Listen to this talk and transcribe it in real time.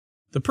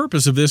The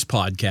purpose of this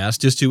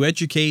podcast is to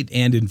educate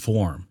and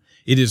inform.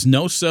 It is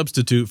no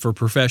substitute for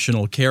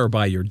professional care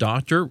by your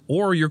doctor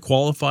or your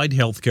qualified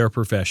healthcare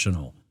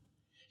professional.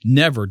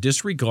 Never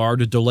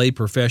disregard or delay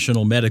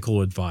professional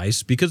medical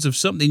advice because of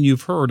something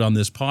you've heard on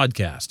this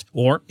podcast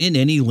or in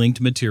any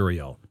linked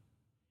material.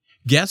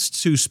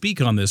 Guests who speak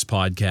on this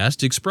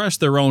podcast express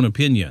their own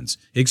opinions,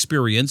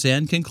 experience,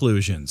 and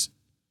conclusions.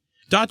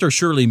 Dr.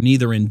 Shirley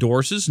neither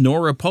endorses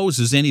nor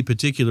opposes any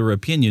particular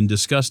opinion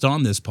discussed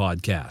on this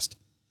podcast.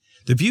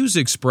 The views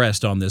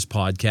expressed on this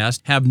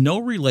podcast have no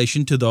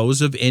relation to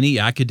those of any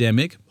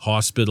academic,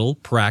 hospital,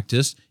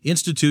 practice,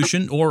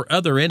 institution, or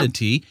other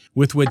entity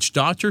with which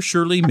Dr.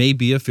 Shirley may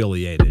be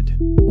affiliated.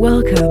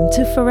 Welcome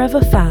to Forever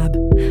Fab,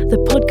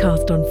 the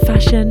podcast on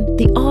fashion,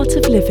 the art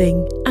of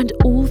living, and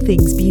all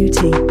things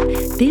beauty.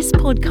 This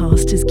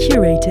podcast is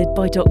curated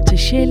by Dr.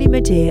 Shirley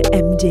Madeir,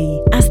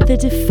 MD, as the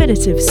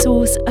definitive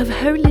source of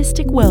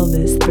holistic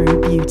wellness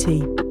through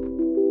beauty.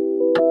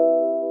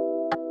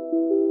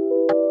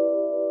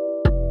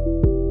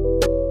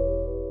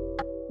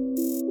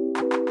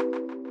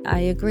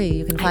 I agree.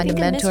 You can find a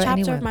mentor anywhere. I think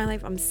in this chapter of my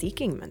life, I'm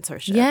seeking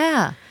mentorship.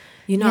 Yeah.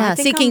 I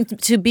think seeking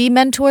to be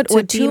mentored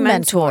or to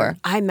mentor.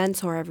 I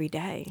mentor every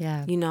day.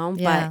 Yeah.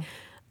 But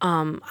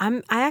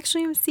I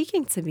actually am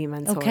seeking to be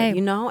mentored. Okay.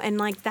 And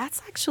like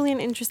that's actually an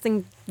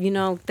interesting,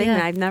 thing.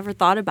 Yeah. I've never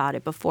thought about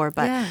it before.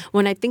 But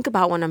when I think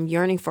about what I'm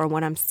yearning for,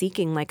 what I'm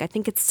seeking, like I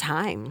think it's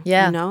time.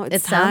 Yeah.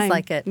 It's time. Sounds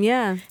like it.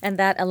 Yeah. And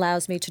that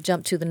allows me to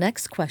jump to the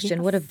next question.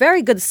 Yes. What a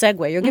very good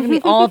segue. You're giving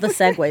me all the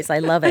segues. I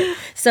love it.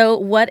 So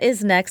what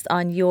is next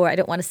on your, I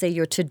don't want to say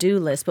your to-do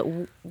list, but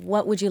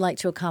what would you like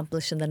to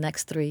accomplish in the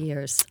next 3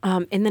 years?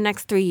 In the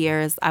next 3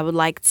 years, I would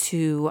like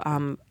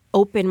to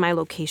open my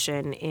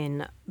location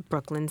in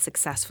Brooklyn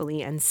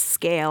successfully and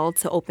scale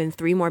to open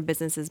 3 more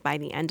businesses by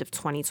the end of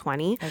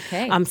 2020.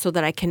 Okay. So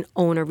that I can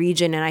own a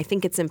region. And I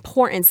think it's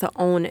important to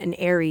own an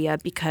area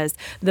because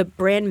the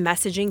brand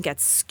messaging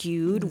gets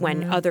skewed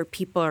when other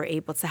people are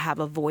able to have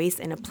a voice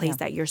in a place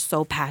that you're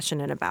so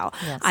passionate about.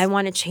 Yes. I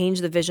want to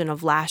change the vision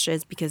of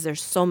lashes because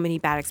there's so many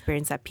bad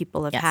experiences that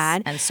people have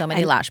had. And so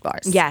many lash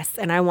bars. Yes.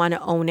 And I want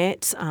to own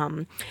it.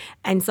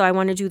 And so I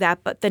want to do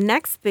that. But the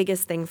next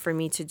biggest thing for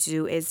me to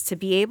do is to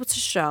be able to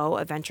show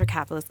a venture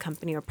capitalist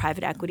company or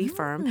private equity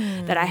firm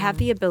that I have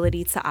the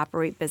ability to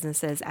operate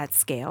businesses at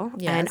scale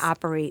and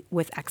operate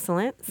with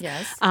excellence.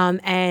 Yes.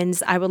 And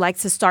I would like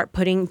to start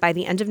by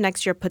the end of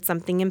next year, put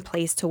something in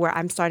place to where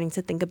I'm starting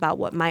to think about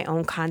what my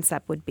own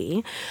concept would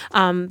be.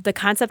 The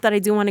concept that I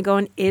do want to go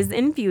in is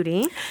in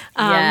beauty.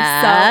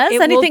 Yes.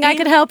 So anything I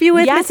could help you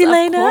with, Miss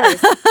Elaina?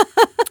 Of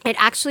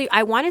course.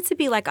 I want it to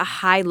be like a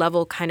high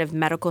level kind of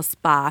medical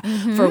spa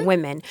for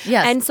women.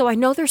 Yes. And so I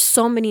know there's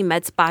so many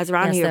med spas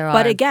around here,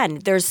 but again,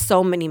 there's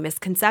so many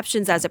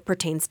misconceptions as it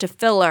pertains to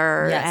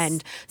filler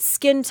and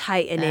skin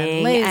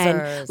tightening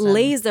and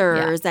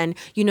lasers and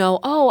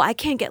I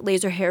can't get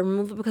laser hair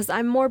removal because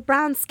I'm more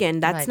brown skin.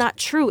 That's not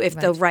true if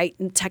the right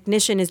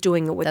technician is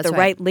doing it with the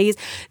right laser,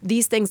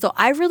 these things. So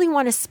I really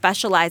want to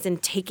specialize in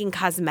taking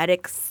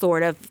cosmetic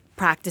sort of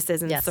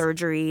practices and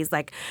surgeries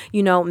like,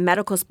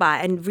 medical spa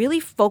and really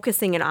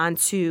focusing it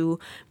onto,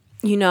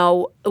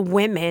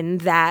 women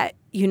that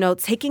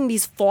taking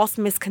these false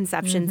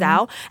misconceptions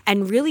out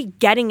and really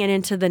getting it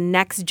into the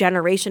next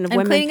generation of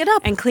women.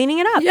 And cleaning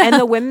it up. Yeah. And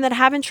the women that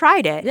haven't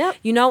tried it. Yep.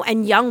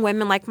 And young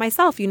women like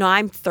myself.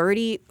 I'm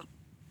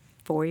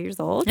 34 years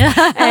old.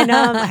 And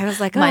I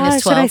was like,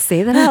 Minus 12. Should I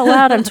say that out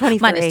loud? I'm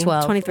 23. Minus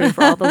 12. 23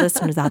 for all the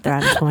listeners out there.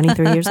 I'm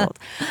 23 years old.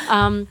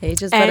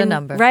 Age is but a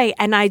number. Right.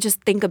 And I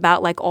just think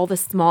about like all the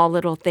small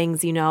little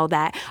things,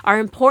 that are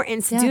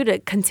important to do to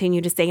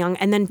continue to stay young.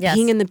 And then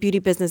being in the beauty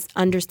business,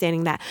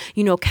 understanding that,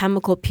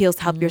 chemical peels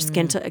help your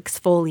skin to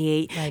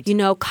exfoliate,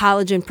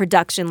 collagen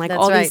production, like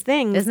all these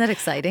things. Isn't that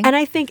exciting? And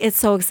I think it's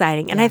so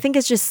exciting. And I think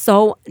it's just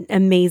so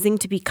amazing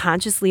to be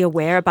consciously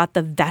aware about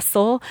the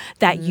vessel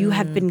that you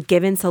have been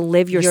given to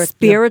live your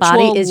spiritual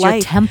body is life.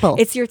 your temple.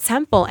 It's your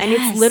temple. And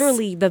it's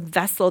literally the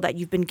vessel that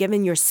you've been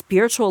given your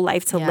spiritual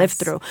life to live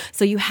through.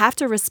 So you have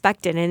to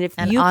respect it.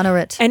 And honor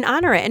it. And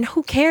honor it. And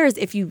who cares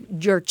if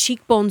your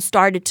cheekbones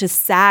started to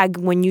sag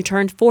when you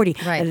turned 40?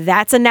 Right.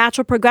 That's a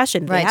natural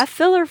progression. They have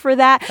filler for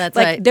that.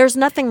 That's there's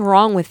nothing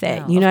wrong with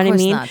it. No, you know what I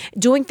mean? not.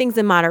 Doing things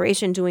in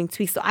moderation, doing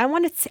tweaks. So I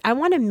want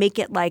to make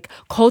it like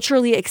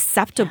culturally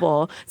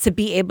acceptable to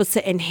be able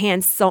to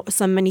enhance so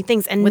many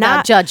things and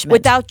without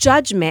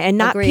judgment and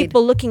not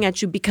people looking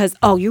at you because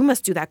you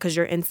must do that because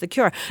you're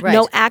insecure. Right.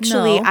 No,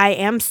 actually, I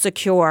am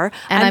secure.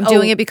 And I'm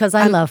doing it because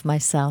I love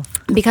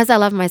myself. Because I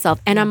love myself.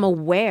 And I'm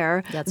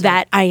aware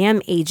that I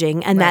am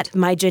aging and that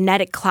my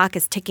genetic clock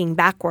is ticking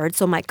backwards.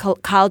 So my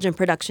collagen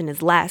production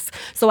is less.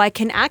 So I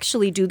can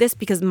actually do this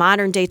because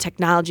modern day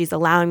technology is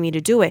allowing me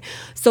to do it.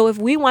 So if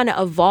we want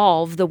to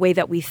evolve the way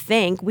that we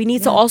think, we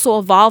need to also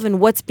evolve in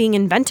what's being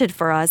invented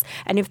for us.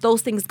 And if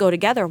those things go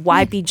together,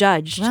 why be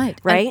judged?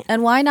 Right.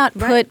 And why not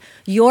put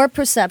your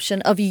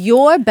perception of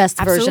your best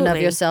version of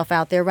yourself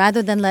out there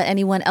rather than let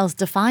anyone else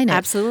define it.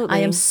 Absolutely. I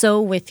am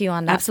so with you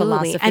on that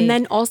philosophy. And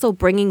then also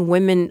bringing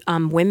women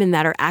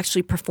that are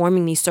actually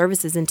performing these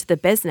services into the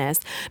business.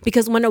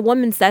 Because when a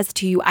woman says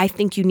to you, I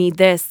think you need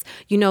this,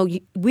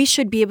 we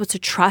should be able to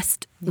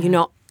trust,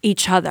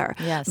 each other.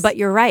 Yes. But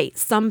you're right.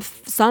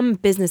 Some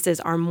businesses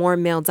are more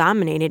male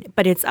dominated,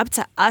 but it's up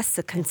to us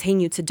to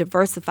continue to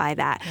diversify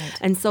that. Right.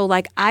 And so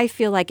I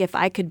feel like if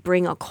I could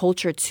bring a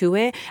culture to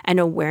it and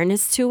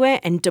awareness to it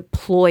and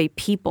deploy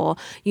people,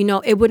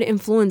 it would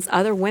influence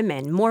other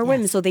women, more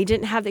women, so they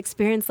didn't have the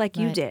experience like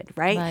you did,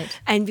 right?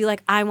 And be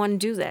like, I want to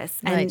do this.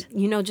 And,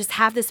 just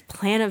have this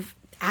plan of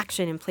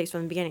action in place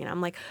from the beginning. And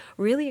I'm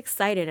really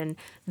excited. And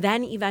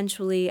then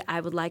eventually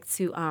I would like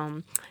to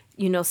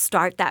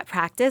start that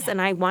practice.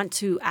 And I want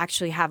to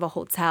actually have a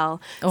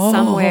hotel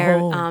somewhere.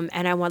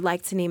 And I would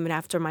like to name it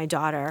after my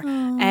daughter.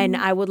 And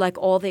I would like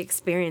all the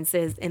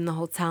experiences in the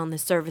hotel and the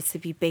service to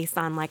be based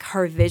on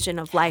her vision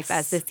of life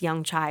as this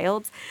young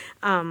child.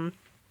 And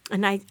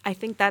I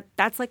think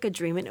that's a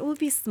dream. And it will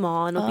be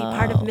small. And it'll be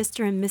part of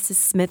Mr. and Mrs.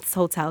 Smith's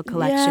hotel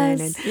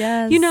collection.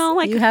 Yes.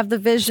 And, you have the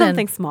vision.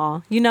 Something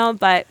small,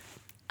 but...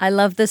 I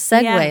love this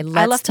segue. Yeah,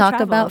 Let's talk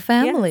about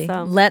family.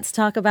 Yeah, so. Let's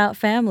talk about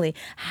family.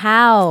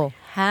 How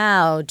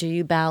do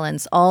you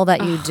balance all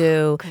that you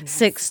do, goodness.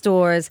 6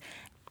 stores,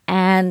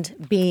 and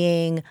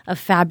being a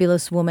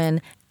fabulous woman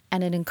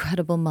and an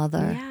incredible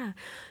mother? Yeah.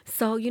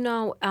 So,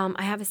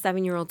 I have a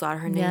 7-year-old daughter.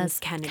 Her name is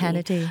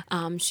Kennedy.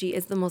 She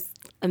is the most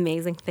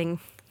amazing thing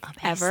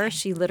ever.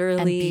 She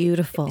literally... And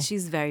beautiful.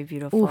 She's very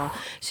beautiful. Ooh.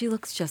 She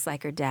looks just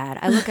like her dad.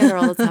 I look at her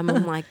all the time.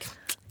 I'm like...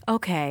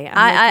 Okay.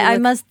 I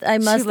must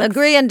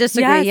agree and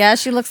disagree.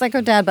 Yes. She looks like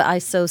her dad, but I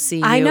so see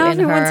you. I know in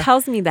everyone her.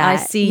 tells me that. I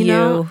see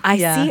you.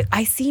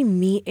 I see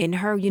me in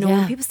her.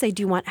 When people say,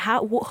 "Do you want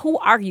who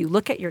are you?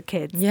 Look at your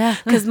kids." Yeah.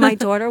 Because my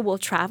daughter will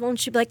travel and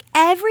she'll be like,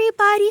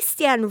 "Everybody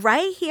stand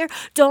right here.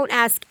 Don't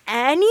ask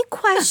any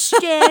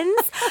questions.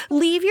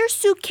 Leave your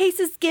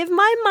suitcases. Give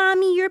my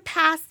mommy your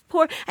passport.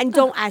 And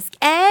don't ask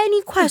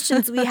any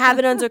questions. We have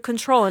it under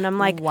control." And I'm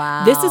like,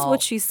 wow. This is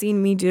what she's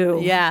seen me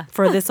do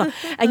for this song.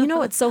 And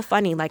it's so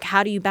funny.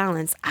 How do you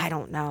balance? I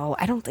don't know.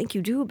 I don't think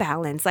you do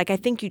balance. I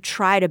think you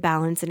try to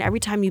balance. And every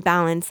time you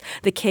balance,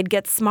 the kid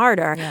gets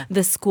smarter. Yeah.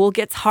 The school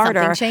gets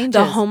harder. Something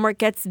changes. The homework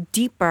gets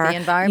deeper. The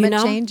environment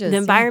changes. The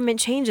environment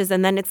changes.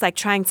 And then it's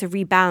trying to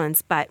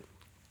rebalance. But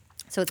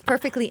so it's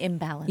perfectly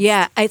imbalanced.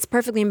 Yeah, it's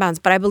perfectly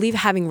imbalanced. But I believe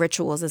having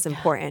rituals is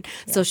important.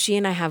 Yeah. So she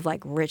and I have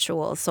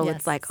rituals. So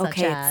it's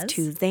it's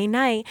Tuesday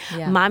night.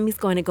 Yeah. Mommy's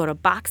going to go to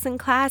boxing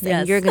class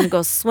and you're going to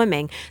go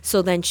swimming.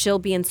 So then she'll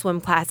be in swim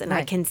class and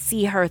I can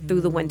see her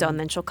through the window and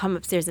then she'll come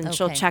upstairs and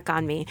she'll check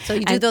on me. So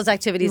you do those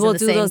activities in the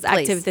same place. We'll do those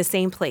activities the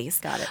same place.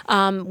 Got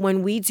it.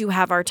 When we do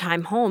have our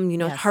time home,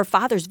 her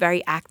father's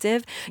very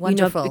active.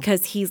 Wonderful.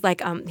 Because he's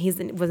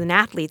was an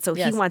athlete. So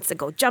he wants to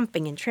go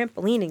jumping and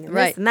trampolining and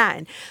this and that.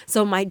 And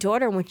so my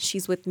daughter, when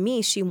she's with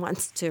me, she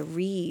wants to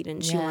read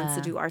and she wants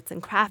to do arts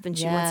and craft and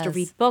she wants to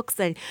read books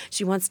and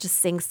she wants to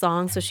sing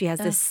songs. So she has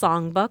this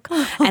song book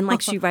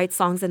and she writes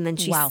songs and then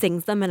she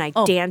sings them and I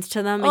dance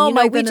to them. And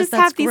my we goodness, just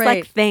have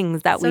these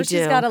things that we do. So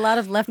she's got a lot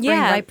of left brain,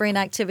 right brain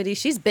activities.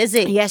 She's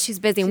busy. Yeah, she's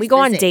busy. And we go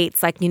on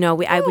dates. We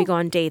go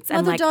on dates.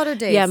 Mother-daughter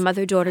dates. Yeah,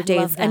 mother-daughter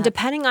dates. And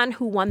depending on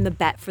who won the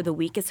bet for the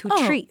week is who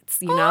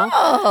treats,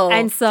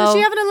 And so does she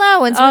have an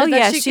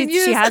allowance?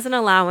 She has an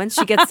allowance.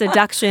 She gets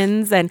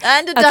deductions and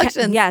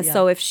deductions.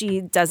 So if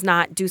she does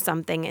not do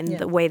something in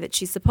the way that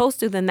she's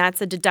supposed to, then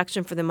that's a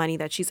deduction for the money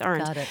that she's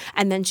earned. Got it.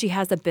 And then she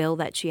has a bill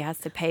that she has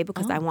to pay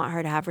because I want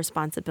her to have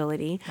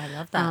responsibility. I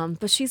love that.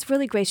 But she's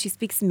really great. She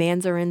speaks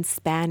Mandarin,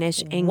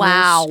 Spanish, English.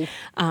 Wow.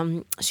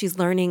 She's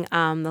learning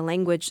the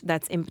language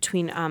that's in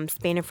between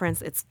Spain and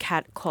France. It's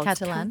called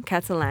Catalan.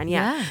 Catalan,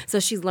 yeah. So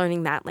she's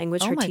learning that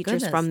language. Her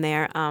teacher's from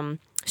there.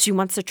 She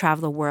wants to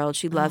travel the world.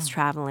 She loves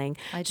traveling.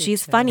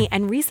 She's funny.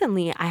 And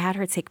recently, I had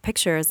her take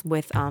pictures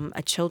with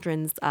a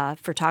children's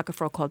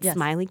photographer called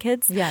Smiley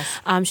Kids.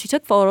 Yes. She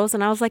took photos,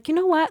 and I was like, you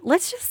know what?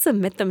 Let's just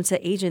submit them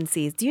to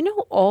agencies. Do you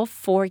know all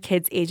 4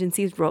 kids'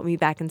 agencies wrote me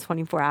back in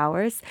 24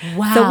 hours?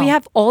 Wow. So we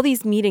have all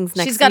these meetings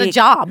next week. She's got a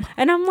job.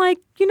 And I'm like,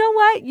 you know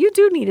what? You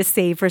do need to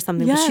save for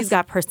something. Yes. But she's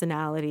got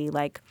personality.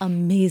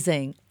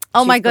 Amazing.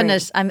 Oh, my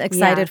goodness. Great. I'm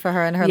excited for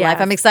her and her life.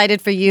 I'm excited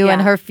for you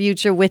and her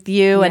future with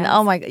you. Yes. And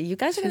oh, my God, you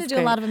guys are going to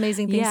do a lot of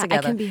amazing things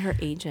together. I can be her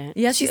agent.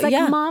 Yes, she's like,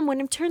 Mom, when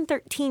I'm turned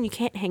 13, you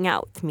can't hang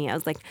out with me. I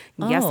was like,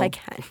 yes, I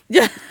can.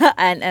 Yeah.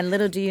 and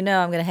little do you know,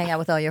 I'm going to hang out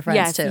with all your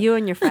friends, too. Yes, you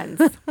and your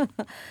friends.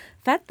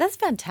 That's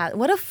fantastic.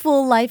 What a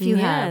full life you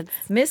have.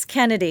 Miss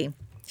Kennedy.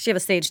 Does she have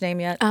a stage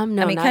name yet? No,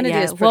 not Kennedy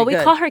yet. is pretty we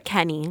call her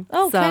Kenny.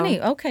 Oh, so. Kenny.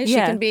 Okay, she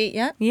can be,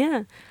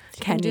 Yeah.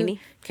 Kennedy.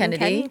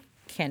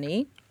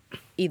 Kenny.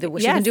 Either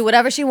way, she can do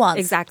whatever she wants.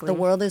 Exactly. The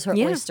world is her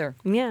oyster.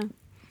 Yeah.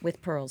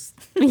 With pearls.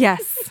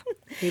 Yes.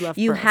 We love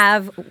You pearls.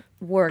 have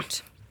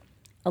worked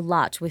a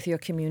lot with your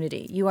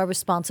community. You are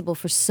responsible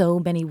for so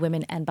many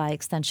women and by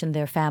extension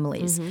their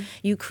families. Mm-hmm.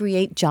 You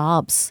create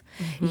jobs.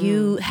 Mm-hmm.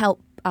 You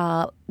help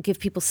give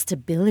people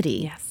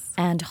stability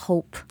and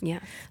hope. Yeah.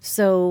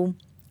 So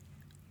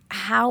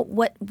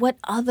what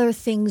other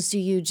things do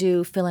you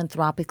do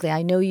philanthropically?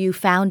 I know you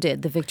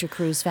founded the Victor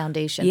Cruz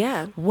Foundation.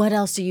 Yeah. What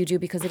else do you do?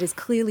 Because it is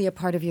clearly a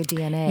part of your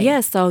DNA.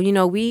 Yeah. So,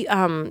 we,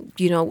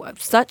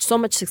 so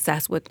much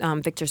success with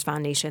Victor's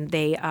Foundation.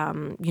 They,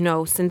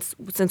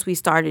 since we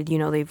started,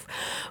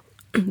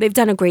 they've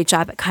done a great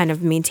job at kind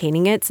of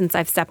maintaining it since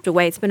I've stepped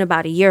away. It's been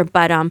about a year,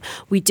 but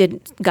we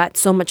got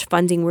so much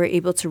funding. We were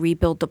able to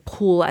rebuild the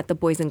pool at the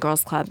Boys and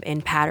Girls Club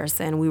in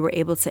Patterson. We were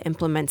able to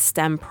implement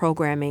STEM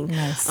programming.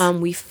 Nice.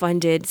 We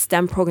funded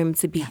STEM programming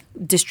to be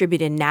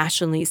distributed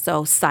nationally,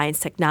 so science,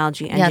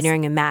 technology,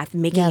 engineering, and math,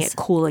 making it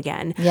cool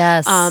again.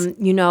 Yes.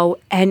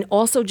 And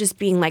also just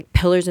being like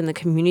pillars in the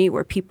community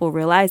where people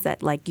realize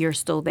that like you're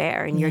still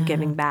there and you're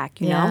giving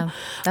back. You know,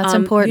 that's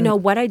important.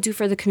 What I do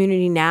for the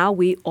community now,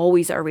 we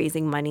always are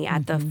raising money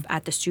at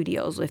the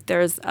studios. If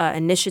there's an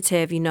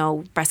initiative,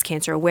 breast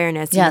cancer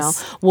awareness,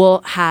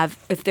 we'll have,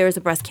 if there's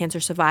a breast cancer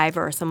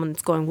survivor or someone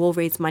that's going, we'll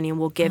raise money and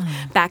we'll give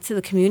back to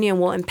the community and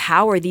we'll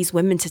empower these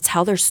women to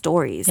tell their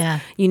stories. Yeah.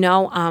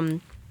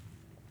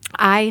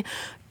 I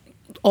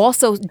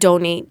also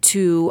donate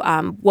to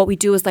what we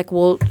do is like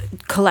we'll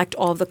collect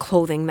all the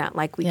clothing that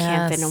like we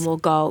can't fit and we'll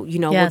go,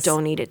 we'll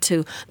donate it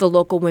to the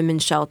local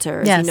women's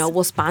shelters. Yes.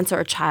 We'll sponsor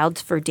a child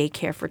for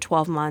daycare for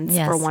 12 months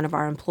for one of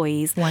our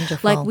employees.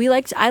 Wonderful.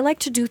 I like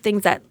to do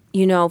things that,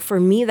 for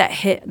me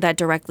that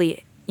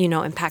directly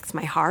impacts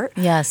my heart.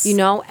 Yes.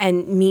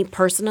 And me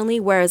personally,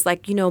 whereas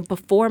like,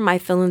 before my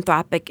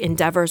philanthropic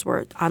endeavors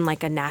were on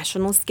like a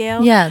national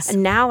scale. Yes.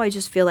 And now I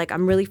just feel like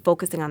I'm really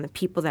focusing on the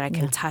people that I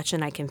can touch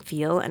and I can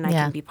feel and I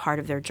can be part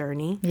of their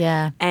journey.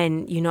 Yeah.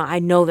 And, I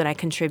know that I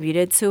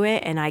contributed to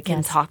it and I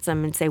can talk to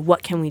them and say,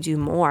 what can we do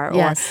more?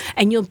 Yes.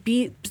 And you'll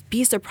be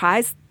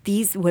surprised.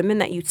 These women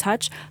that you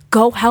touch,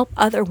 go help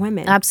other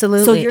women.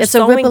 Absolutely. So it's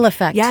a ripple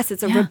effect. Yes,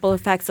 it's a ripple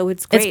effect. So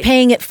it's great. It's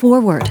paying it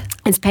forward.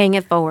 It's paying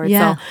it forward.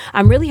 Yeah. So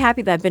I'm really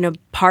happy that I've been a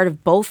part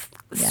of both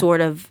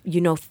sort of,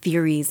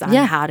 theories on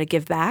how to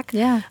give back.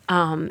 Yeah.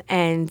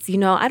 And,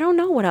 I don't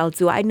know what I'll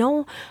do. I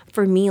know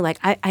for me, like,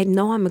 I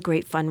know I'm a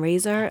great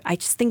fundraiser. I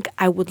just think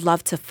I would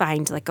love to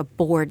find like a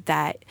board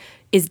that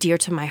is dear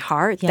to my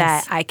heart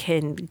that I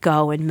can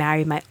go and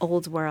marry my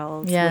old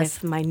world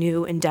with my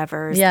new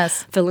endeavors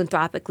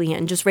philanthropically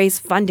and just raise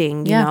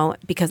funding,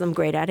 because I'm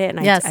great at it. And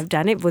I've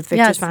done it with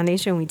Victor's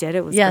Foundation. We did it.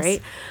 It was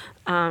great.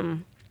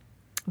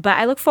 But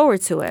I look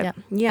forward to it.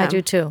 Yeah, I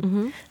do too.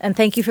 Mm-hmm. And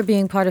thank you for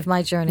being part of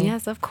my journey.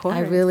 Yes, of course.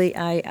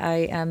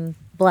 I am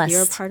blessed.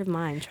 You're a part of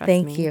mine, trust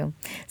me. Thank you.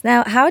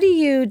 Now, how do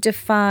you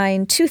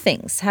define two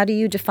things? How do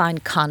you define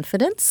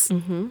confidence?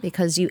 Mm-hmm.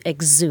 Because you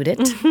exude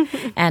it,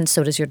 and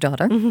so does your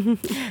daughter.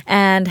 Mm-hmm.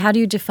 And how do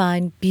you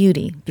define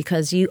beauty?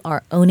 Because you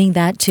are owning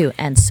that too,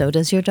 and so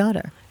does your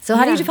daughter. So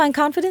how do you define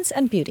confidence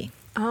and beauty?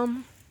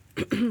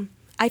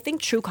 I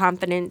think true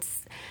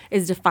confidence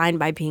is defined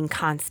by being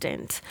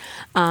constant.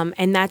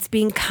 And that's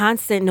being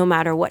constant no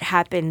matter what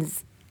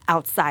happens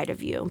outside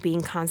of you,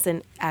 being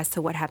constant as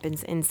to what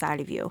happens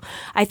inside of you.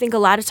 I think a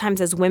lot of times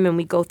as women,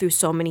 we go through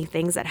so many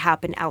things that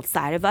happen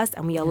outside of us,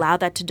 and we allow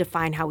that to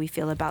define how we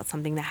feel about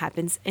something that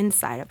happens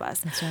inside of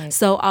us. That's right.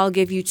 So I'll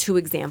give you two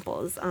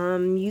examples.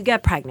 You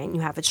get pregnant,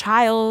 you have a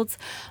child,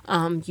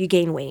 you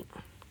gain weight.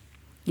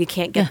 You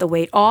can't get the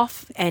weight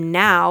off, and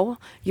now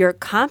your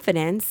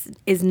confidence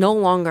is no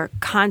longer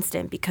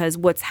constant because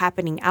what's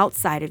happening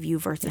outside of you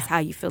versus how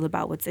you feel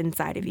about what's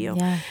inside of you.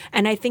 Yeah.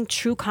 And I think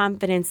true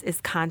confidence is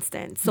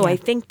constant. So I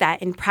think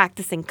that in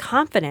practicing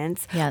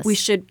confidence, we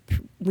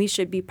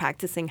should be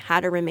practicing how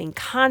to remain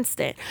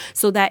constant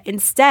so that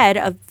instead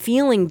of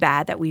feeling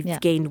bad that we've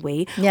gained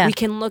weight, we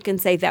can look and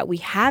say that we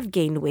have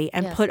gained weight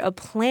and put a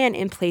plan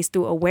in place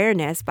through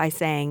awareness by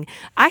saying,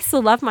 I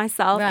still love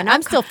myself. And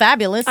I'm still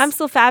fabulous. I'm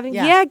still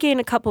fabulous. I gained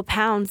a couple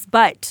pounds,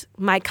 but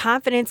my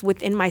confidence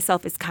within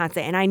myself is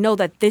constant. And I know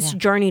that this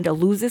journey to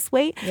lose this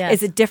weight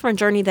is a different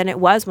journey than it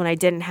was when I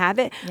didn't have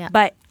it. Yeah.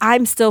 But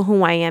I'm still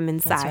who I am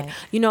inside.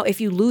 Right. If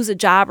you lose a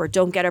job or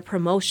don't get a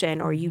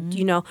promotion or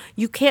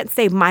you can't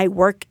say my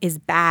work is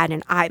bad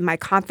and my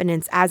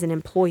confidence as an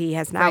employee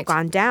has now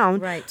gone down.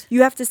 Right.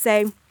 You have to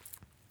say,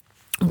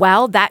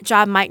 well, that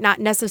job might not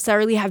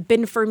necessarily have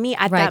been for me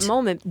at that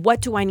moment.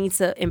 What do I need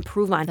to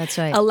improve on? That's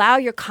right. Allow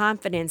your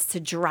confidence to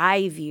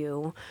drive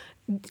you.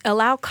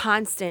 Allow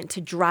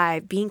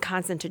being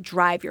constant to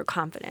drive your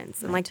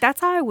confidence. And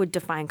that's how I would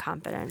define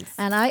confidence.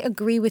 And I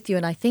agree with you.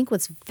 And I think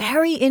what's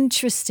very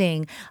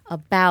interesting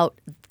about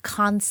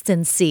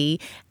constancy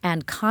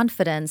and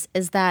confidence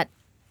is that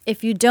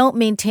if you don't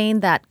maintain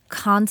that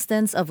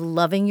constance of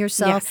loving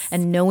yourself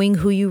and knowing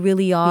who you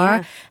really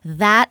are,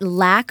 that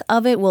lack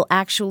of it will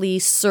actually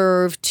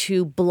serve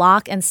to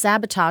block and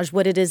sabotage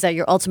what it is that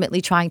you're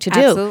ultimately trying to do.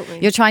 Absolutely.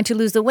 You're trying to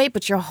lose the weight,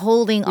 but you're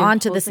holding on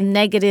to this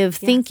negative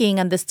thinking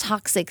and this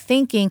toxic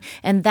thinking,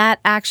 and that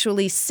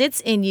actually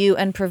sits in you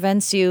and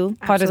prevents you,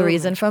 part of the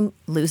reason, from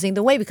losing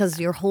the weight because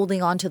you're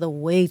holding on to the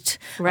weight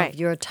of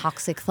your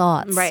toxic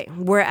thoughts. Right.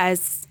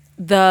 Whereas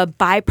the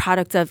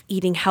byproduct of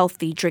eating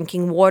healthy,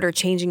 drinking water,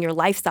 changing your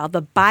lifestyle,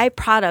 the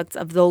byproduct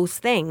of those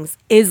things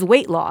is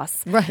weight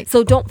loss. Right.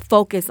 So don't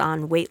focus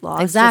on weight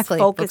loss. Exactly.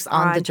 Just focus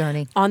on the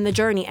journey. On the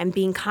journey and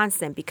being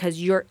constant,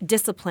 because you're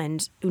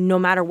disciplined no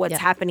matter what's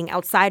happening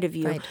outside of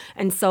you. Right.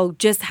 And so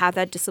just have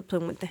that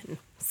discipline within.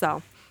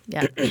 So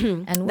yeah.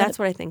 And that's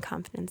what I think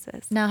confidence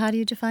is. Now, how do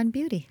you define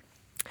beauty?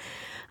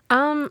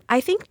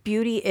 I think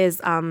beauty is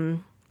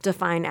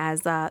defined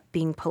as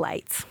being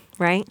polite.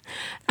 Right?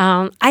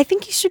 I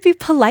think you should be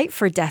polite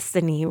for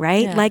destiny,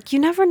 right? Yeah. Like, you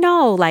never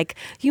know. Like,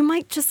 you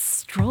might just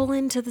stroll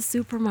into the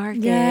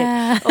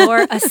supermarket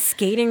or a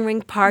skating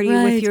rink party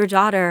with your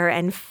daughter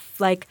and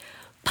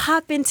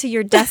pop into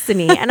your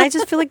destiny. And I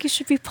just feel like you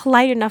should be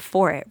polite enough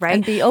for it, right?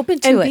 And be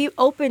open to it. Be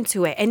open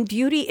to it. And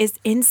beauty is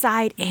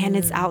inside and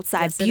it's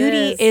outside. Yes,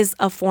 beauty is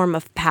a form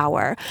of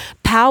power.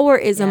 Power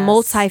is a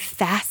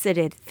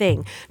multifaceted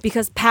thing,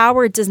 because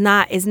power is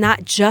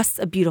not just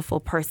a beautiful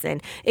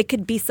person. It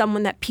could be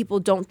someone that people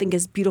don't think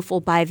is beautiful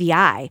by the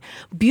eye.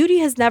 Beauty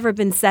has never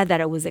been said that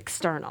it was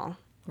external.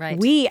 Right.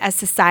 We as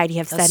society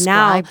have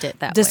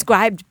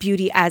described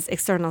beauty as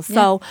external.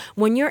 So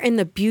when you're in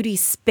the beauty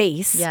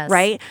space,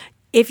 right?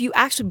 If you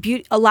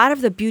actually a lot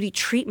of the beauty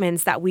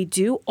treatments that we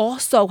do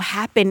also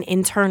happen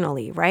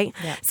internally, right?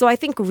 Yeah. So I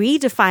think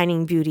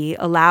redefining beauty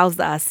allows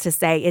us to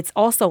say it's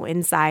also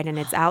inside and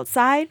it's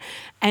outside.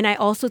 And I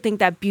also think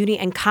that beauty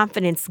and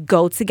confidence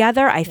go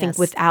together. I think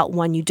without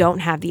one, you don't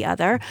have the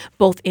other,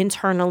 both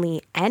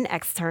internally and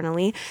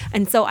externally.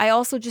 And so I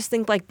also just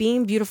think like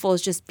being beautiful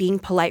is just being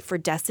polite for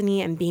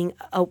destiny and being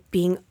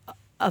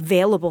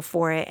available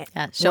for it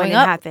when it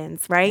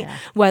happens, right? Yeah.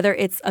 Whether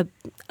it's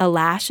a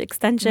lash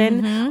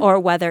extension or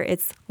whether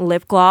it's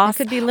lip gloss, it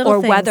could be little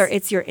or things. Whether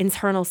it's your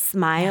internal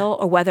smile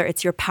or whether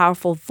it's your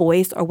powerful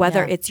voice or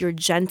whether it's your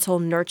gentle,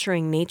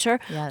 nurturing nature.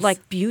 Yes.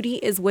 Like beauty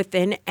is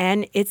within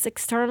and it's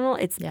external.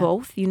 It's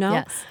both, you know?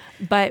 Yes.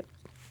 But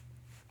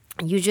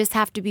you just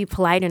have to be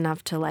polite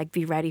enough to like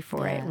be ready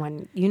for it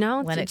when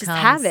it just comes.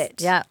 Have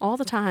it all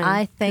the time.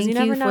 I thank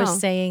you for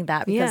saying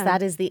that, because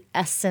that is the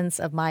essence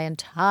of my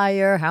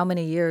entire how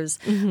many years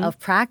of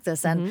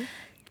practice. And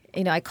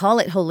I call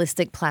it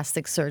holistic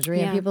plastic surgery,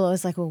 and people are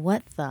always like, well,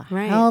 what the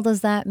hell does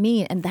that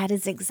mean? And that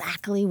is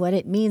exactly what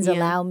it means.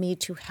 Allow me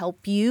to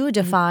help you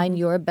define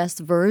your best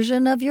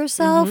version of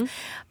yourself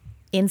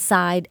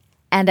inside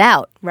and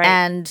out. Right.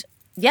 And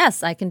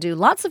yes, I can do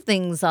lots of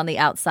things on the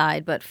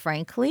outside, but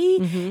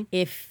frankly,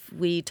 if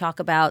we talk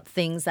about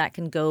things that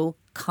can go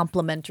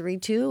complementary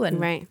to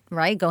and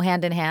go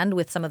hand in hand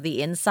with some of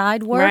the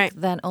inside work,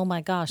 then oh my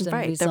gosh,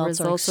 then the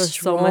results are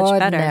so much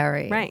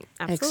better. Right,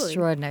 absolutely.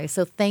 Extraordinary.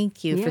 So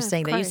thank you for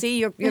saying that. You see,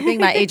 you're being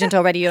my agent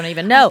already. You don't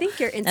even know. I think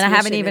your intuition and I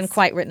haven't even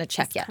quite written a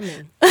check yet.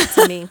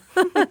 To me.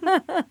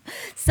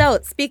 So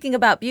speaking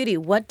about beauty,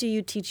 what do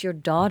you teach your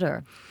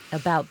daughter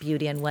about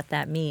beauty and what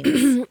that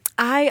means?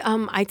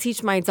 I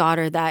teach my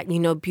daughter that,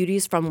 beauty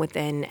is from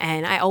within,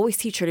 and I always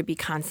teach her to be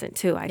constant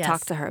too. I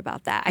talk to her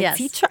about that.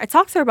 I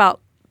talk to her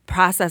about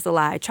process a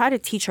lot. I try to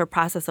teach her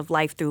process of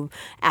life through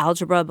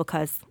algebra,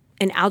 because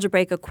an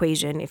algebraic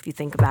equation, if you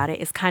think about it,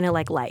 is kind of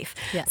like life.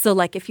 Yes. So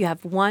like if you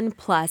have 1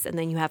 plus and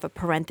then you have a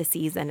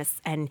parentheses and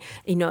an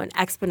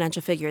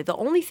exponential figure, the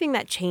only thing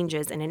that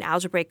changes in an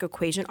algebraic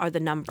equation are the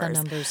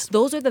numbers.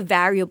 Those are the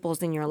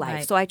variables in your life.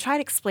 Right. So I try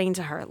to explain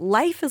to her,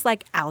 life is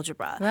like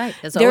algebra. Right.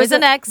 There's always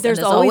an X, there's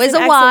always a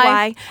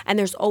Y, and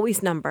there's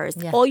always numbers.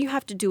 Yeah. All you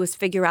have to do is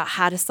figure out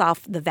how to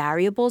solve the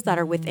variables that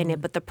are within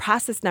it, but the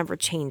process never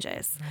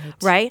changes.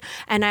 Right?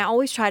 And I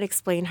always try to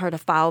explain her to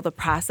follow the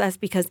process,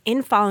 because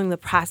in following the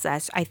process,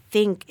 I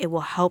think it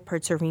will help her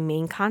to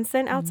remain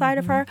constant outside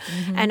of her.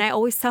 And I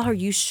always tell her,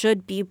 you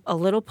should be a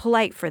little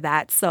polite for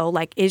that. So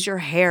like, is your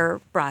hair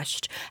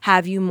brushed?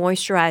 Have you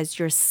moisturized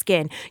your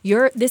skin?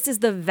 This is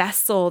the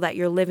vessel that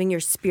you're living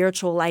your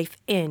spiritual life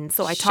in.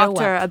 So I talk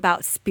to her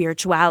about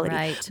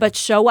spirituality, but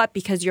show up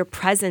because your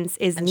presence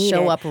is needed.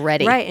 Show up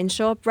ready. Right, and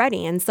show up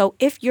ready. And so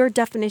if your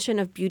definition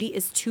of beauty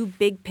is 2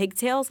 big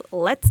pigtails,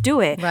 let's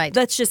do it. Right.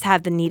 Let's just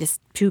have the neatest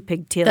 2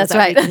 pigtails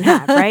that we can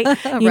have, right?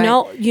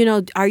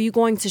 Are you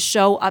going to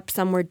show up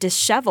somewhere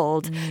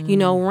disheveled,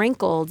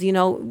 wrinkled,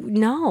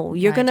 no,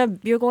 you're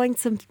going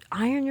to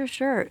iron your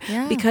shirt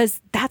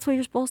because that's what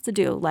you're supposed to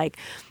do. Like,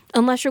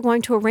 unless you're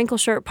going to a wrinkle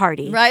shirt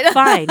party. Right.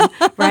 Fine.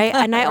 Right.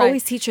 And I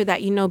always teach her that,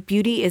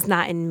 beauty is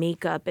not in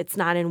makeup. It's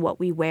not in what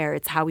we wear.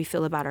 It's how we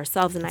feel about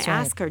ourselves. And I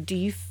ask her, do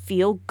you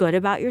feel good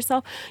about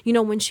yourself?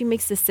 When she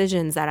makes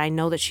decisions that I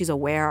know that she's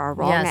aware are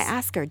wrong, I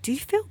ask her, do you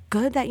feel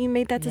good that you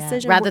made that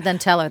decision? Rather than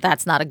tell her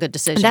that's not a good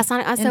decision. That's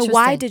not. I said,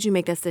 why did you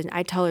make that decision?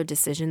 I tell her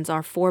decisions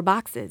are 4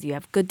 boxes. You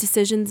have good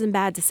decisions and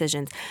bad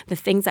decisions. The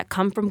things that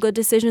come from good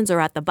decisions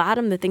are at the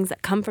bottom. The things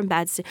that come from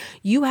bad decisions,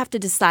 you have to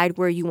decide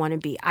where you want to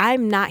be.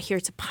 I'm not here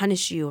to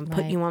punish you and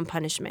put you on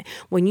punishment.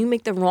 When you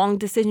make the wrong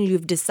decision,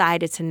 you've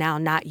decided to now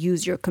not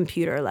use your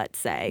computer, let's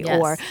say,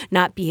 or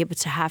not be able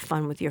to have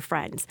fun with your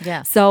friends.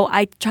 Yes. So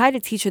I try to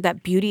teach her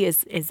that beauty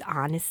is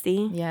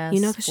honesty. Yes,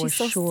 because she's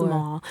so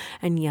small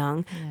and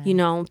young.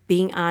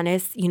 Being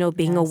honest,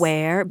 being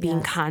aware,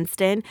 being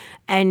constant,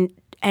 and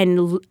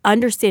and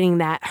understanding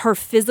that her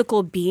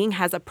physical being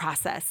has a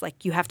process.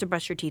 Like you have to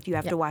brush your teeth, you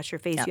have to wash your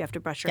face, you have to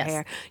brush your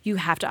hair, you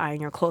have to iron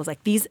your clothes.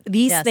 Like these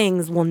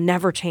things will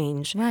never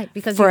change. Right,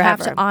 because forever. You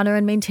have to honor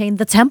and maintain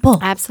the temple.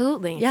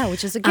 Absolutely. Yeah,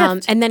 which is a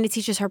gift. And then it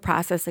teaches her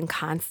process and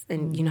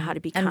you know how to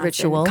be constant,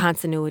 ritual,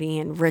 continuity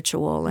and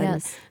ritual,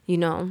 and you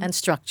know, and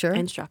structure.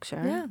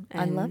 Yeah,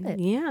 I love it.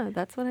 Yeah,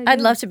 that's what I do.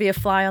 I'd love to be a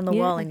fly on the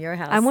wall in your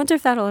house. I wonder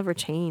if that'll ever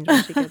change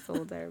when she gets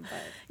older. But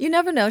you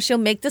never know. She'll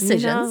make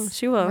decisions.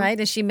 She will. Right?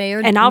 And she may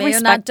or I'll may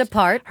or not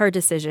depart her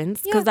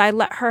decisions because I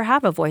let her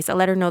have a voice. I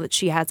let her know that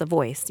she has a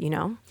voice, you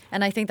know?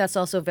 And I think that's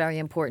also very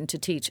important to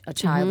teach a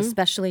child,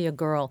 especially a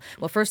girl.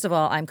 Well, first of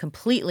all, I'm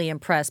completely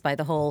impressed by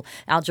the whole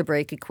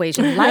algebraic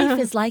equation. Life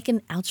is like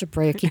an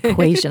algebraic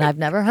equation. I've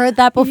never heard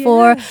that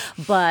before,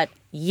 but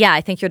yeah,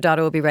 I think your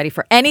daughter will be ready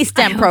for any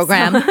STEM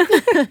program.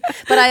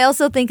 But I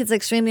also think it's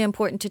extremely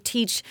important to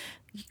teach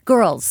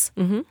girls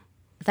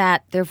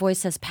that their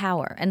voice has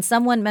power. And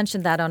someone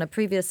mentioned that on a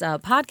previous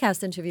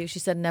podcast interview. She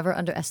said, never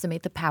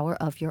underestimate the power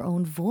of your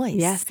own voice.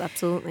 Yes,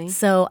 absolutely.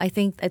 So I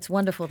think it's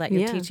wonderful that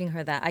you're teaching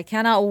her that. I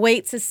cannot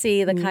wait to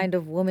see the kind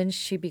of woman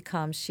she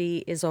becomes.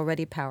 She is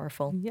already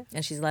powerful,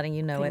 and she's letting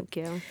you know Thank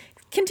you.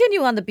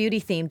 Continue on the beauty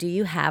theme. Do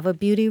you have a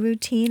beauty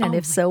routine? And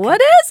if so, what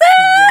is it?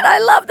 Yes. I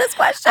love this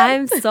question.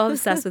 I'm so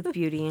obsessed with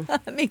beauty.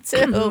 Me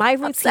too. My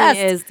routine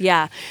is,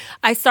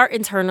 I start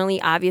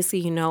internally. Obviously,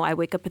 you know, I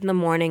wake up in the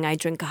morning. I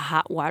drink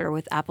hot water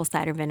with apple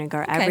cider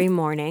vinegar every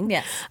morning.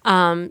 Yes.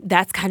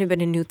 That's kind of been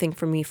a new thing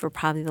for me for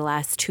probably the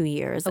last 2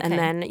 years. Okay. And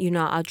then, you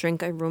know, I'll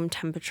drink a room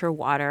temperature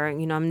water.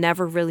 You know, I'm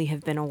never really have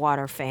been a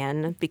water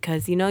fan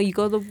because, you know, you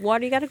go to the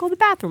water, you got to go to the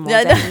bathroom all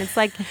day. And it's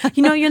like,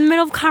 you know, you're in the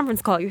middle of a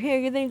conference call. You're here,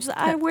 you're there, you're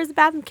just, where's the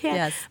bathroom? Can't.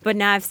 Yes. But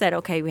now I've said,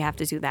 okay, we have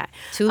to do that.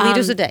 2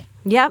 liters a day.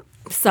 Yep.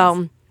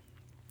 So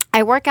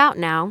I work out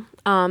now.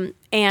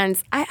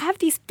 And I have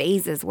these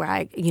phases where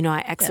I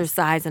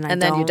exercise and I don't.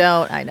 And then you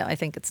don't. I know. I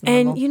think it's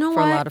normal and you know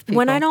for what? a lot of people.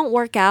 When I don't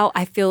work out,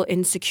 I feel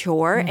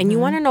insecure. And you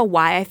want to know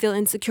why I feel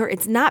insecure?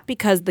 It's not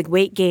because the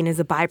weight gain is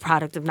a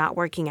byproduct of not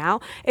working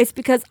out. It's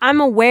because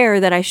I'm aware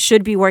that I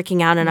should be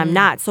working out and I'm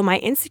not. So my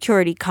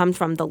insecurity comes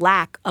from the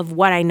lack of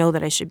what I know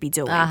that I should be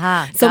doing.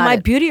 So my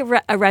beauty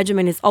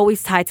regimen is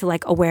always tied to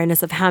like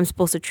awareness of how I'm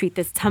supposed to treat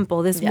this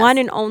temple, this one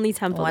and only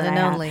temple. One that and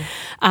I only.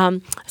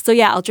 Have. So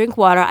yeah, I'll drink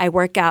water. I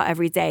work out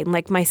every day.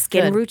 Like my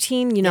skin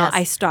routine, you know,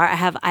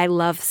 I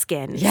love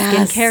skin.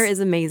 Yes. Skincare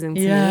is amazing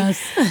to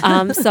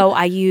me. So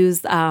I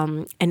use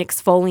an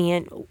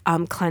exfoliant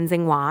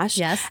cleansing wash.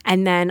 Yes.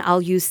 And then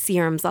I'll use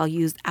serums. I'll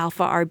use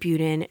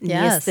alpha-arbutin,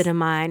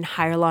 niacinamide,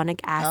 hyaluronic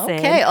acid.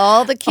 Okay,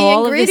 all the key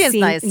ingredients.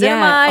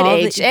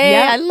 Niacinamide, HA.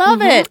 I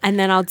love it. And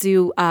then I'll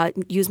do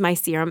use my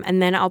serum.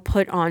 And then I'll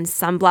put on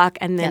sunblock.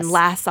 And then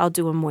last I'll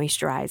do a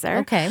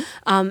moisturizer. Okay.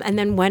 And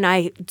then when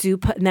I do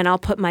then I'll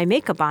put my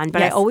makeup on.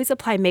 But I always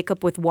apply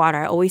makeup with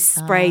water. I always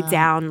spray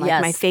down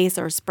like my face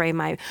or spray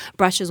my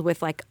brushes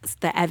with like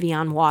the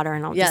Evian water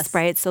and I'll just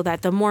spray it so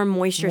that the more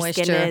moisture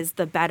skin is,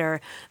 the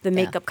better the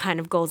makeup kind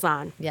of goes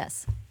on.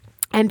 Yes.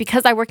 And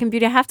because I work in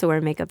beauty, I have to wear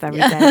makeup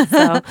every day.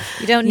 So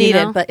you don't need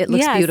it, but it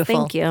looks beautiful.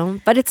 Thank you.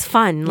 But it's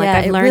fun. Like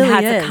I've learned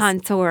how to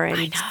contour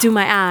and do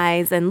my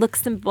eyes and look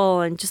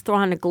simple and just throw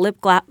on a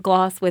lip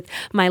gloss with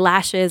my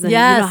lashes and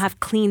have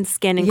clean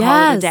skin and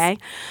call it a day.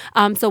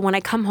 So when I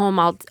come home,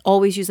 I'll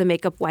always use a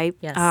makeup wipe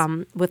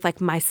with like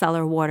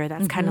micellar water.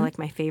 That's kind of like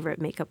my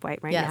favorite makeup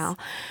wipe right now.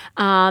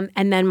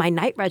 And then my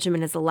night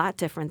regimen is a lot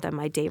different than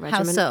my day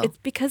regimen. How so? It's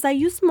because I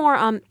use more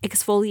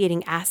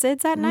exfoliating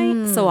acids at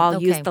night. So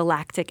I'll use the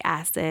lactic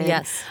acid.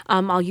 Yes.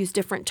 I'll use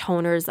different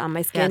toners on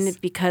my skin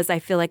because I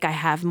feel like I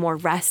have more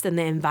rest and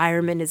the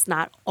environment is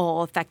not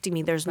all affecting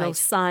me. There's no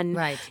sun.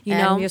 Right. You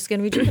know? Your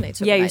skin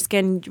rejuvenates. Your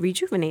skin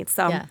rejuvenates.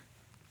 So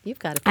you've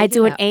got it. I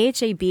do an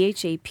AHA,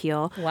 BHA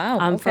peel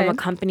from a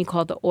company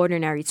called The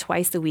Ordinary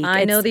twice a week.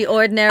 I know The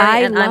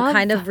Ordinary, and I'm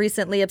kind of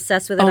recently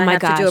obsessed with it. I have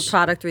to do a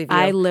product review.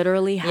 I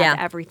literally have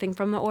everything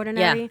from The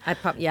Ordinary.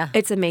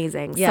 It's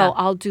amazing. Yeah. So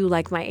I'll do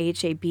like my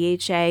AHA,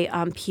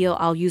 BHA peel.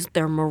 I'll use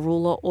their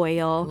marula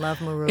oil. Love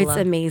marula. It's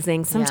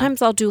amazing.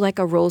 Sometimes I'll do like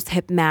a rose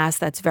hip mask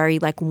that's very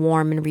like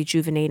warm and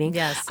rejuvenating.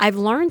 Yes. I've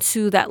learned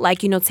too that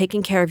like, you know,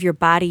 taking care of your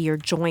body, your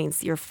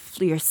joints, your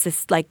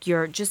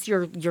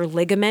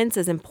ligaments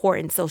is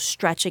important. So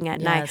stretching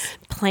at night,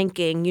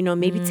 planking, you know,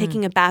 maybe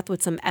taking a bath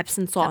with some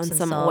Epsom salt and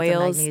some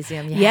oils. And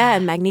magnesium.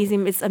 And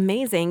magnesium is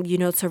amazing, you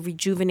know, to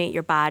rejuvenate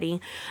your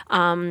body.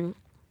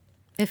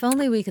 If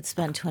only we could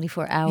spend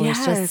 24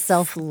 hours just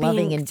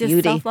self-loving and beauty.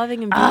 Just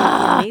self-loving and beauty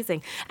is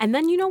amazing. And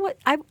then you know what?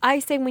 I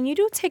say when you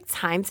do take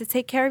time to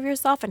take care of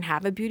yourself and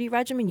have a beauty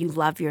regimen, you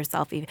love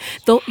yourself. Even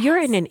though you're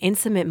in an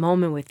intimate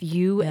moment with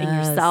you and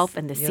yourself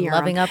and the serum. You're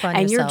loving up on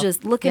and yourself. you're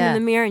just looking in the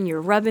mirror and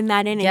you're rubbing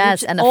that in.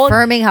 And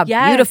affirming how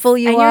beautiful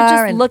you are. And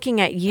you're just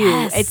looking at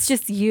you. It's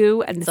just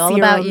you and the serum all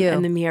about you.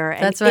 and the mirror.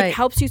 And That's right. It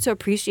helps you to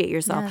appreciate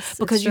yourself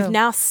because you've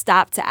now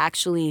stopped to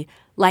actually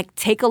like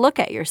take a look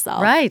at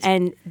yourself. Right.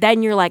 And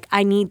then you're like,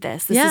 I need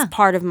this. This is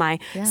part of my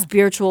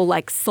spiritual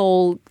like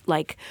soul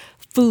like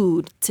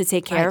food to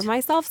take care of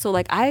myself. So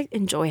like I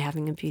enjoy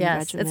having a beauty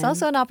regimen. It's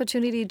also an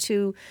opportunity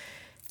to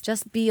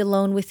just be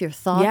alone with your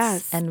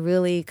thoughts and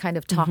really kind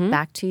of talk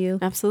back to you.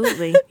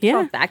 Absolutely.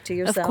 Yeah. Talk back to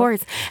yourself. Of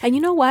course. And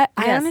you know what?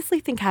 I honestly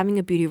think having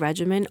a beauty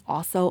regimen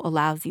also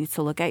allows you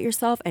to look at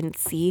yourself and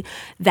see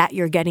that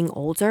you're getting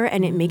older,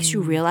 and it makes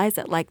you realize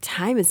that like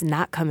time is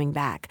not coming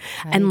back.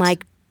 Right. And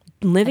like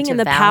living in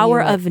the power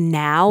of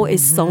now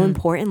is so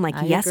important. Like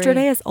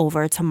yesterday is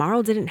over.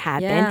 Tomorrow didn't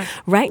happen. Yeah.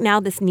 Right now,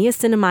 this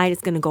niacinamide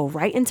is going to go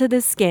right into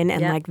the skin.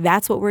 And like,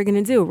 that's what we're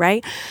going to do.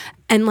 Right.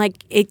 And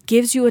like, it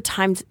gives you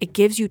time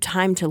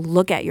to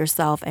look at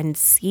yourself and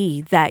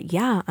see that,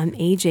 yeah, I'm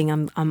aging.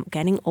 I'm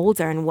getting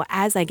older. And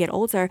as I get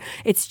older,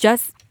 it's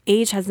just,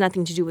 age has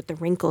nothing to do with the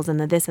wrinkles and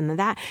the this and the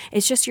that.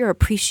 It's just your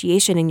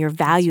appreciation and your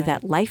value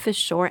that life is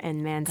short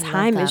and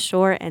time is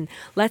short, and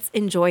let's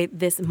enjoy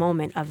this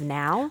moment of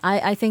now.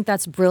 I think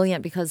that's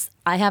brilliant because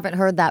I haven't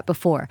heard that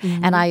before.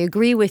 And I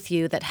agree with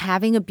you that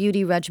having a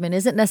beauty regimen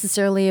isn't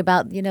necessarily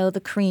about,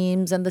 the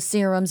creams and the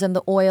serums and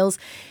the oils.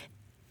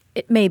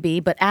 It may be,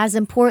 but as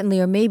importantly,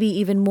 or maybe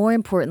even more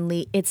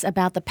importantly, it's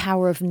about the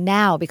power of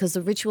now, because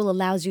the ritual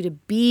allows you to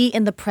be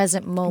in the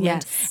present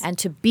moment and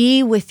to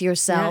be with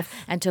yourself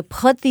and to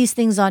put these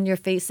things on your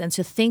face and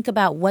to think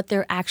about what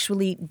they're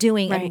actually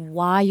doing and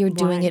why you're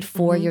doing it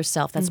for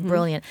yourself. That's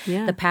brilliant.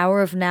 Yeah. The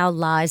power of now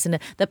lies in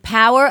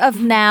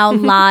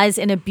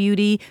a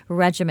beauty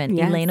regimen.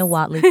 Yes. Elaina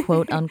Watley,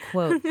 quote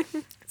unquote.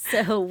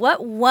 So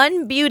what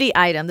one beauty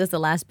item, this is the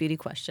last beauty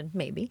question,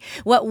 maybe.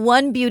 What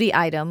one beauty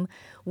item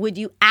would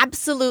you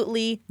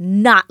absolutely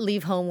not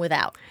leave home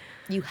without?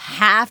 You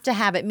have to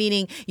have it,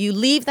 meaning you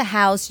leave the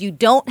house, you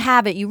don't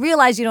have it, you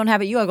realize you don't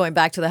have it, you are going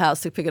back to the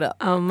house to pick it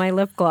up. My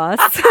lip gloss.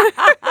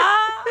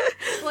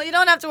 Well, you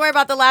don't have to worry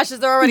about the lashes.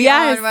 They're already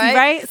on, right?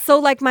 Right? So,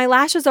 like, my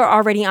lashes are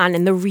already on.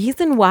 And the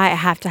reason why I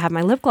have to have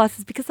my lip gloss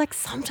is because, like,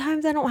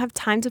 sometimes I don't have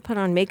time to put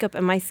on makeup.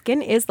 And my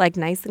skin is, like,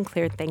 nice and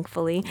clear,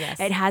 thankfully. Yes.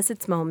 It has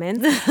its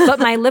moments. But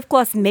my lip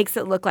gloss makes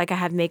it look like I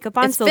have makeup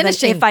on. It's so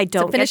finishing. Then if I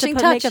don't get to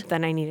put touch. makeup,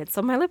 then I need it.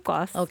 So my lip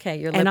gloss. Okay,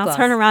 your lip gloss. And I'll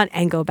turn around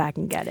and go back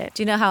and get it.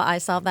 Do you know how I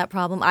solve that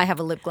problem? I have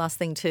a lip gloss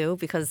thing, too,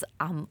 because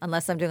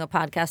unless I'm doing a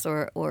podcast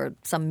or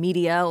some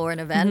media or an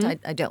event,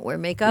 I don't wear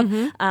makeup.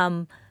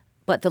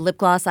 But the lip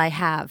gloss I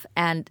have,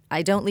 and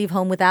I don't leave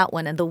home without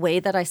one. And the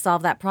way that I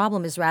solve that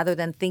problem is rather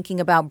than thinking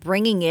about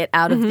bringing it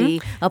out of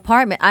the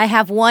apartment, I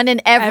have one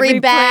in every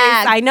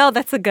bag. Place. I know,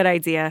 that's a good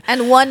idea.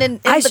 And one in the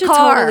car. I should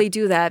totally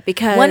do that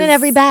because... One in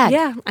every bag.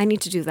 Yeah, I need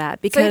to do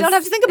that because... So you don't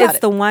have to think about it. It's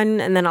the one,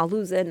 and then I'll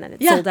lose it, and then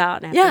it's sold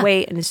out, and I have to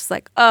wait. And it's just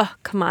like, oh,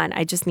 come on,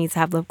 I just need to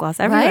have lip gloss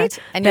everywhere. Right?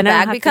 And your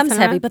bag becomes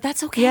heavy, but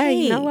that's okay. Yeah,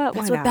 you know what?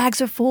 That's what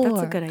bags are for.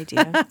 That's a good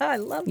idea. I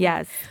love that.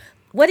 Yes.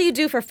 What do you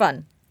do for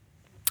fun?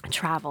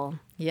 Travel.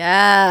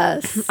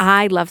 Yes.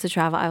 I love to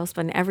travel. I will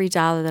spend every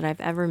dollar that I've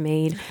ever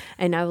made,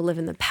 and I will live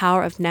in the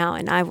power of now,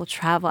 and I will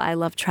travel. I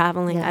love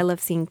traveling. Yeah. I love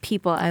seeing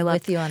people. I love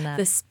with you on that.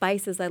 The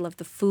spices. I love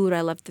the food.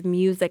 I love the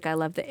music. I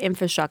love the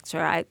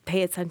infrastructure. I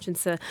pay attention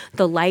to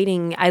the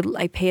lighting.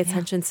 I pay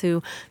attention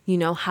to,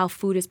 how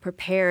food is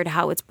prepared,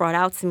 how it's brought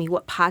out to me,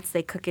 what pots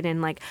they cook it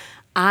in. Like,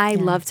 I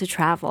love to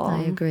travel.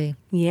 I agree.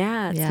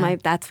 Yeah,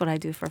 that's what I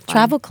do for fun.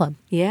 Travel club.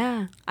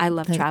 Yeah, I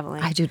love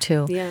traveling. I do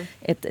too. Yeah,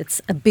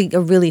 it's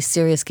a really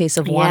serious case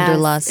of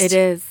wanderlust. It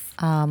is.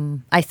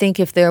 I think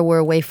if there were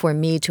a way for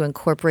me to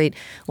incorporate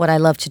what I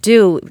love to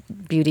do,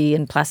 beauty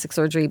and plastic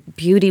surgery,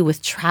 beauty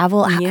with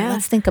travel,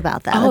 let's think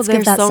about that. Let's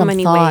give that so some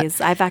many thought.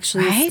 ways. I've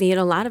actually seen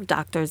a lot of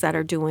doctors that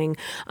are doing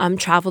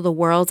travel the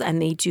world,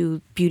 and they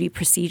do beauty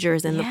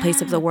procedures in the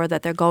place of the world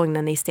that they're going.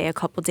 Then they stay a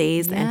couple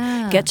days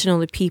and get to know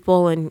the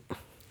people, and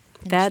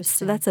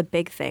that's a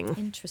big thing.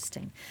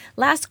 Interesting.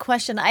 Last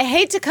question. I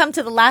hate to come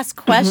to the last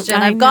question.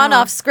 I've gone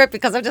off script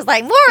because I'm just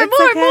like, more.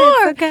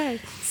 It's okay.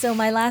 So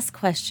my last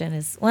question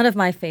is one of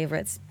my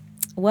favorites.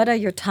 What are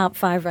your top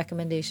 5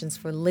 recommendations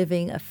for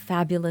living a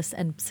fabulous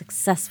and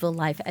successful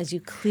life, as you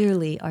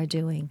clearly are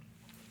doing?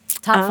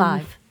 Top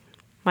 5.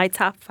 My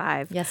top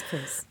 5. Yes,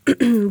 please.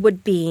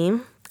 Would be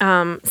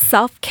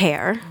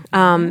self-care.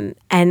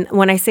 And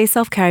when I say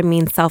self-care, I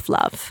mean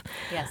self-love.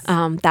 Yes.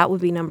 That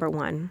would be number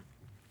 1.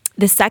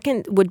 The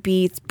second would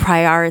be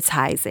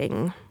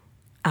prioritizing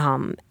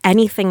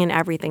anything and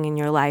everything in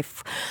your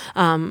life.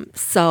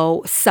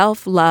 So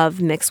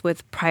self-love mixed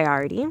with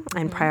priority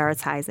and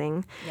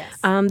prioritizing. Yes.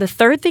 The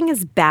third thing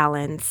is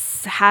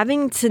balance.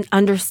 Having to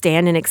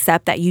understand and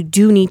accept that you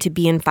do need to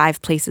be in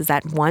 5 places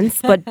at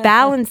once, but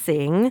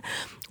balancing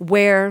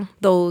where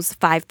those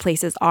 5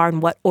 places are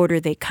and what order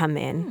they come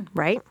in,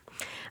 right?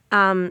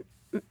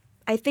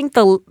 I think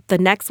the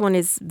next one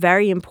is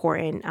very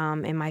important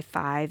in my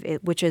 5,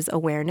 which is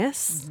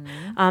awareness.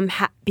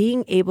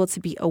 Being able to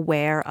be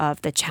aware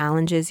of the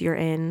challenges you're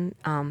in,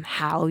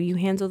 how you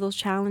handle those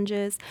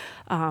challenges,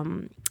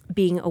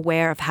 being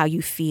aware of how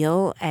you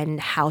feel and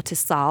how to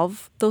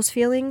solve those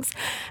feelings.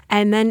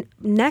 And then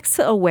next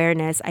to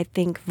awareness, I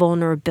think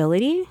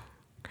vulnerability,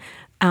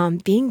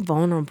 being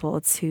vulnerable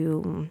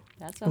to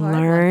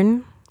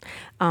learn,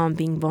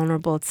 being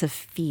vulnerable to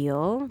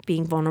feel,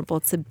 being vulnerable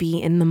to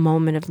be in the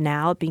moment of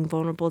now, being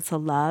vulnerable to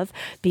love,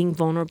 being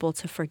vulnerable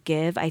to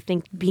forgive. I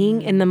think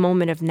being in the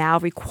moment of now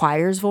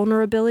requires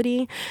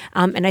vulnerability.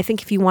 And I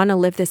think if you want to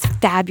live this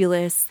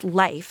fabulous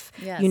life,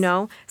 you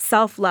know,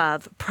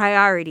 self-love,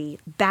 priority,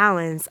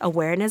 balance,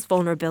 awareness,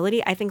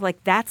 vulnerability, I think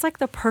like that's like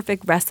the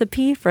perfect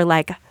recipe for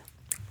like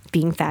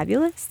being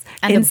fabulous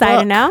and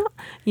inside and out,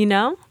 you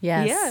know?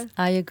 Yes, yeah.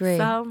 I agree.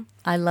 So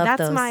I love that's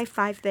those. That's my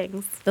 5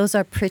 things. Those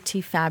are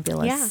pretty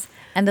fabulous. Yeah.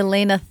 And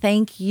Elaina,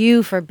 thank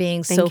you for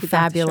being so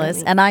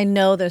fabulous. And I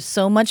know there's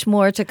so much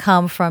more to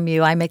come from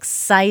you. I'm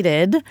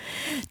excited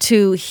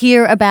to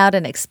hear about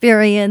an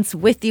experience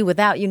with you,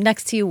 without you,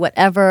 next to you,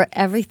 whatever,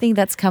 everything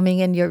that's coming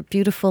in your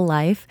beautiful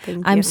life.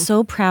 I'm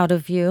so proud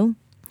of you.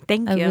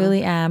 Thank you. I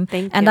really am.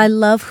 Thank you. And I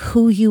love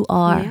who you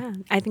are. Yeah.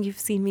 I think you've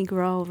seen me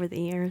grow over the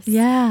years.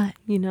 Yeah.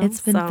 You know, it's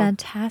been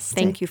fantastic.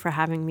 Thank you for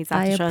having me,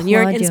 Dr. Shawn.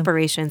 You're an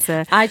inspiration to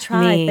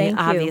me, thank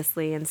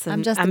obviously. You. And so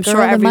I'm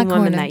sure every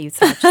woman that you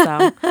touch.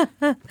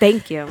 So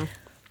thank you.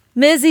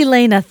 Ms.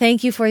 Elaina,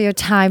 thank you for your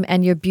time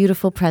and your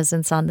beautiful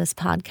presence on this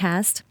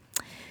podcast.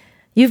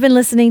 You've been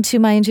listening to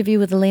my interview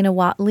with Elaina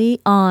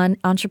Watley on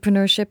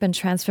entrepreneurship and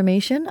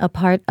transformation, a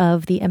part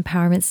of the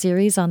Empowerment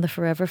series on the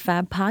Forever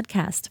Fab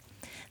podcast.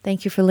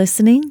 Thank you for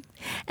listening.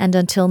 And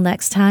until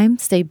next time,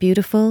 stay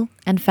beautiful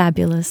and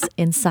fabulous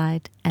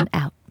inside and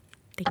out.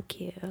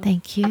 Thank you.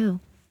 Thank you.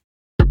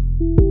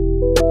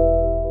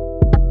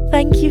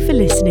 Thank you for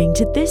listening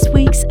to this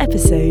week's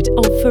episode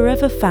of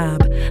Forever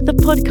Fab, the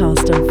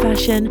podcast on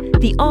fashion,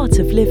 the art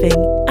of living,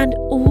 and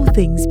all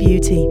things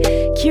beauty,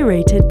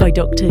 curated by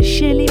Dr.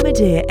 Shirley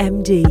Madeir,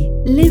 MD.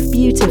 Live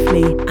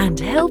beautifully and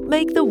help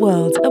make the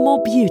world a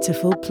more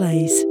beautiful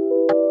place.